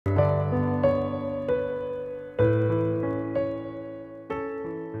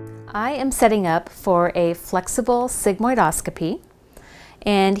I am setting up for a flexible sigmoidoscopy,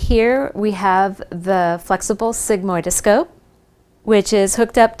 and here we have the flexible sigmoidoscope, which is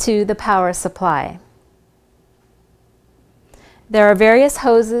hooked up to the power supply. There are various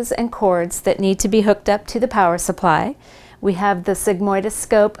hoses and cords that need to be hooked up to the power supply. We have the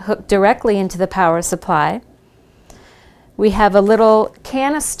sigmoidoscope hooked directly into the power supply. We have a little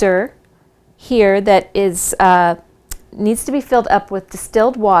canister here that is needs to be filled up with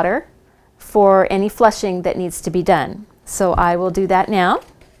distilled water for any flushing that needs to be done. So I will do that now.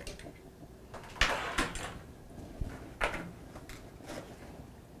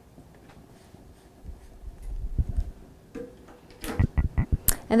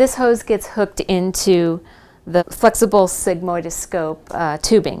 And this hose gets hooked into the flexible sigmoidoscope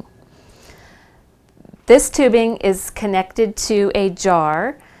tubing. This tubing is connected to a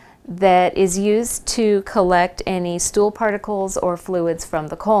jar that is used to collect any stool particles or fluids from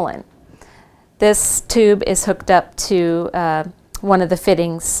the colon. This tube is hooked up to one of the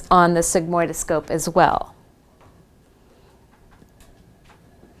fittings on the sigmoidoscope as well.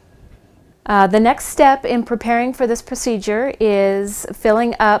 The next step in preparing for this procedure is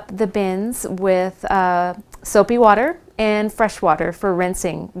filling up the bins with soapy water and fresh water for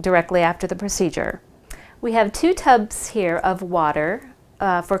rinsing directly after the procedure. We have two tubs here of water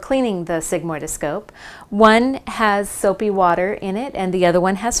for cleaning the sigmoidoscope. One has soapy water in it and the other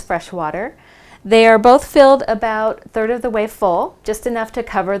one has fresh water. They are both filled about a third of the way full, just enough to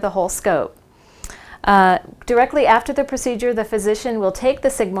cover the whole scope. Directly after the procedure, the physician will take the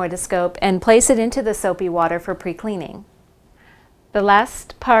sigmoidoscope and place it into the soapy water for pre-cleaning. The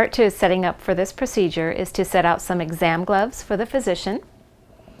last part to setting up for this procedure is to set out some exam gloves for the physician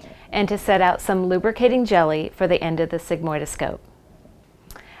and to set out some lubricating jelly for the end of the sigmoidoscope.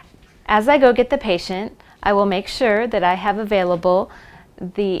 As I go get the patient, I will make sure that I have available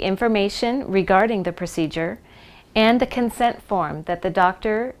the information regarding the procedure and the consent form that the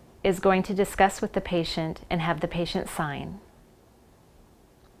doctor is going to discuss with the patient and have the patient sign.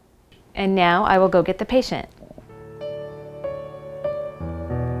 And now I will go get the patient.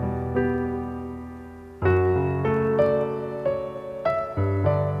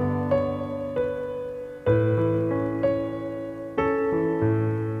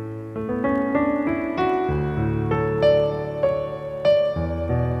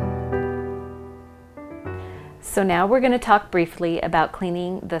 So now we're going to talk briefly about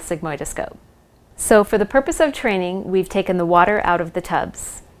cleaning the sigmoidoscope. So for the purpose of training, we've taken the water out of the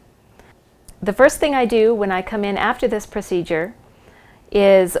tubs. The first thing I do when I come in after this procedure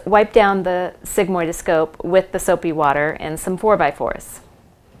is wipe down the sigmoidoscope with the soapy water and some 4x4s.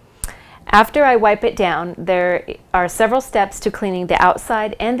 After I wipe it down, there are several steps to cleaning the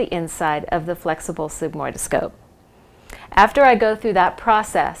outside and the inside of the flexible sigmoidoscope. After I go through that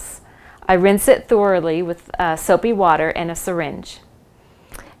process, I rinse it thoroughly with soapy water and a syringe.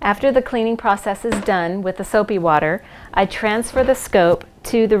 After the cleaning process is done with the soapy water, I transfer the scope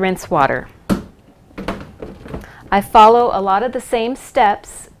to the rinse water. I follow a lot of the same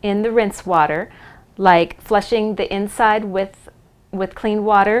steps in the rinse water, like flushing the inside with clean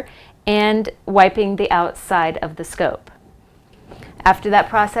water and wiping the outside of the scope. After that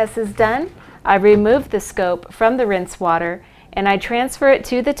process is done, I remove the scope from the rinse water and I transfer it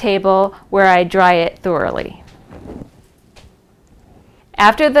to the table where I dry it thoroughly.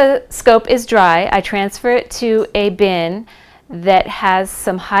 After the scope is dry, I transfer it to a bin that has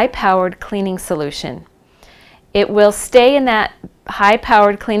some high-powered cleaning solution. It will stay in that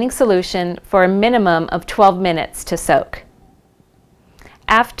high-powered cleaning solution for a minimum of 12 minutes to soak.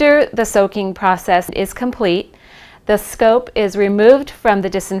 After the soaking process is complete, the scope is removed from the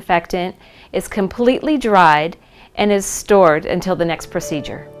disinfectant, is completely dried, and is stored until the next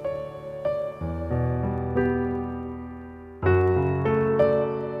procedure.